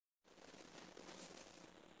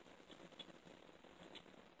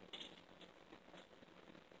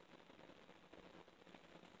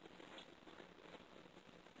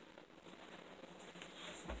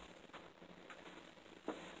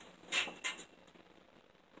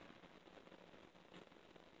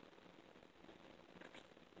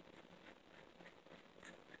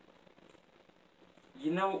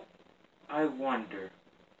You know, I wonder.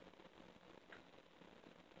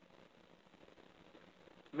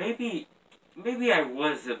 Maybe I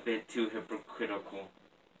was a bit too hypocritical.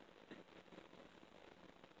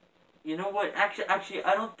 You know what? Actually,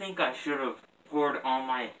 I don't think I should have poured all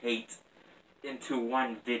my hate into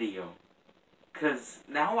one video. Cause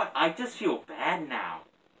now I just feel bad now.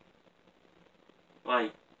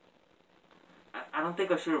 Like, I don't think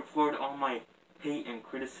I should have poured all my hate and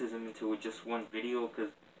criticism into just one video, cause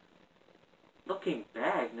looking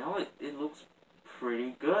back, now it looks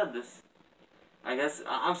pretty good. I guess,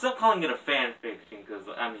 I'm still calling it a fan fiction, because,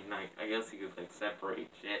 I mean, like, I guess you could, like, separate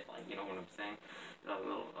shit, like, you know what I'm saying?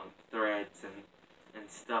 Little threads and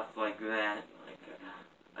stuff like that. Like,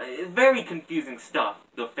 it's very confusing stuff,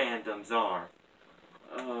 the fandoms are.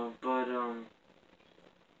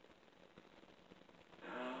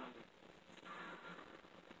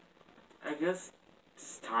 I guess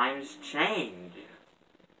times change.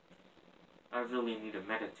 I really need to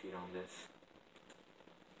meditate on this.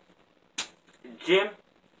 Jim?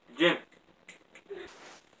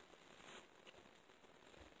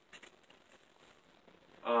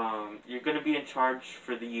 You're gonna be in charge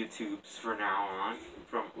for the YouTubes for now on.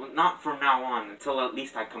 Not from now on, until at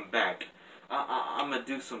least I come back. I'm gonna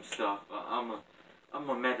do some stuff. I'm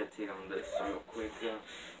gonna meditate on this real quick.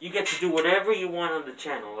 You get to do whatever you want on the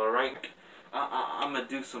channel, alright? I'm gonna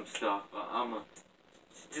do some stuff. I'm gonna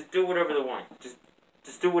just do whatever you want.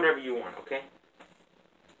 Just do whatever you want, okay?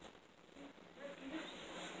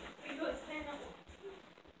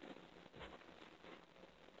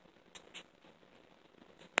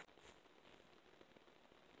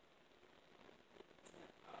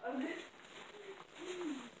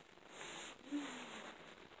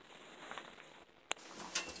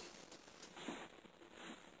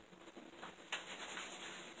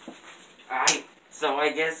 Alright, so I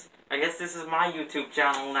guess this is my YouTube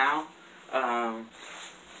channel now.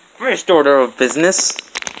 First order of business.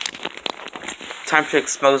 Time to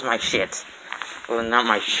expose my shit. Well, not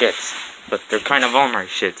my shits, but they're kind of all my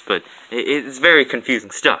shits, but it's very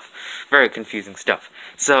confusing stuff. Very confusing stuff.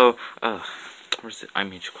 So, where's the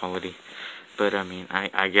image quality? But, I mean,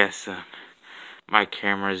 I guess, my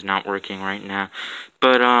camera is not working right now.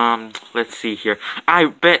 But, let's see here. I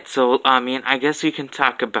bet, so, I mean, I guess we can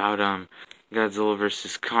talk about, Godzilla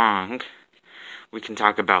vs. Kong. We can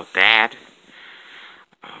talk about that.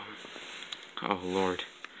 Oh, Lord.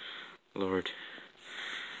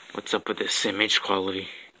 What's up with this image quality?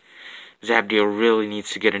 Zabdiel really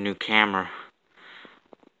needs to get a new camera.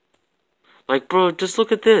 Like, bro, just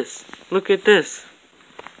look at this. Look at this.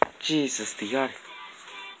 Jesus, the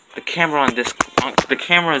camera on this, the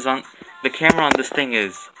camera on this thing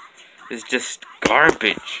is just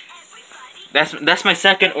garbage. That's my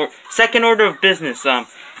second order of business.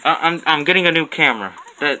 I'm getting a new camera.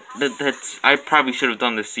 That's I probably should have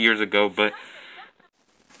done this years ago, but.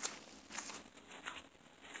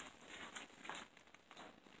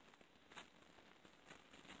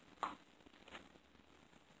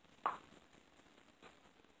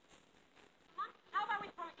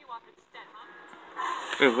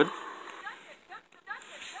 Wait, what?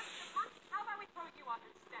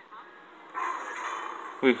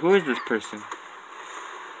 Wait, who is this person?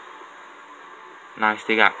 Nice,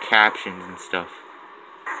 they got captions and stuff.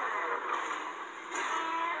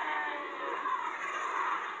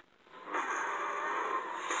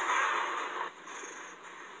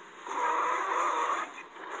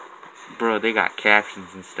 Bro, they got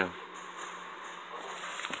captions and stuff.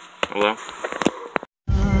 Hello?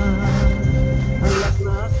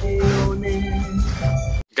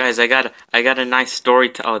 Guys, I got a nice story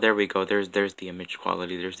to. Oh, there we go. There's the image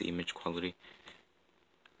quality. There's the image quality.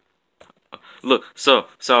 Look, so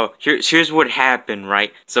here's what happened,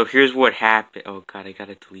 right? So here's what happened. Oh God, I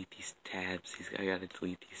gotta delete these tabs. I gotta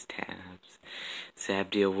delete these tabs.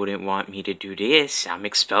 Zabdiel wouldn't want me to do this. I'm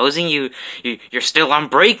exposing you. You're still on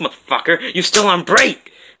break, motherfucker. You're still on break.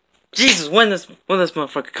 Jesus, when this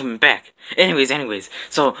motherfucker coming back? Anyways,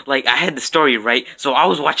 so, like, I had the story, right? So, I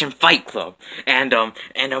was watching Fight Club, and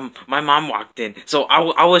my mom walked in, so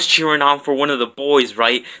I was cheering on for one of the boys,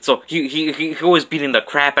 right? So, he was beating the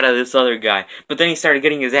crap out of this other guy, but then he started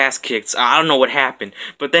getting his ass kicked. So I don't know what happened,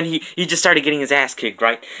 but then he just started getting his ass kicked,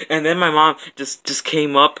 right? And then my mom just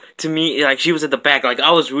came up to me, like, she was at the back, like,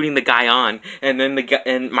 I was rooting the guy on, and then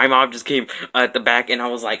my mom just came at the back, and I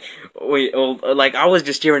was like, wait, like, I was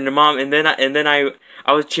just cheering him mom, and then I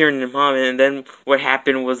was cheering your mom, and then what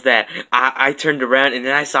happened was that I turned around, and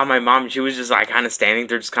then I saw my mom, and she was just like kind of standing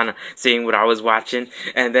there, just kind of seeing what I was watching,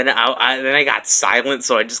 and then I got silent,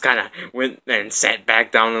 so I just kind of went and sat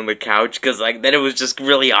back down on the couch, because like then it was just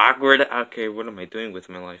really awkward. Okay, what am I doing with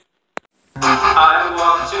my life? I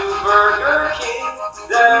walked to Burger King,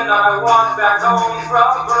 then I walked back home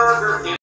from Burger King.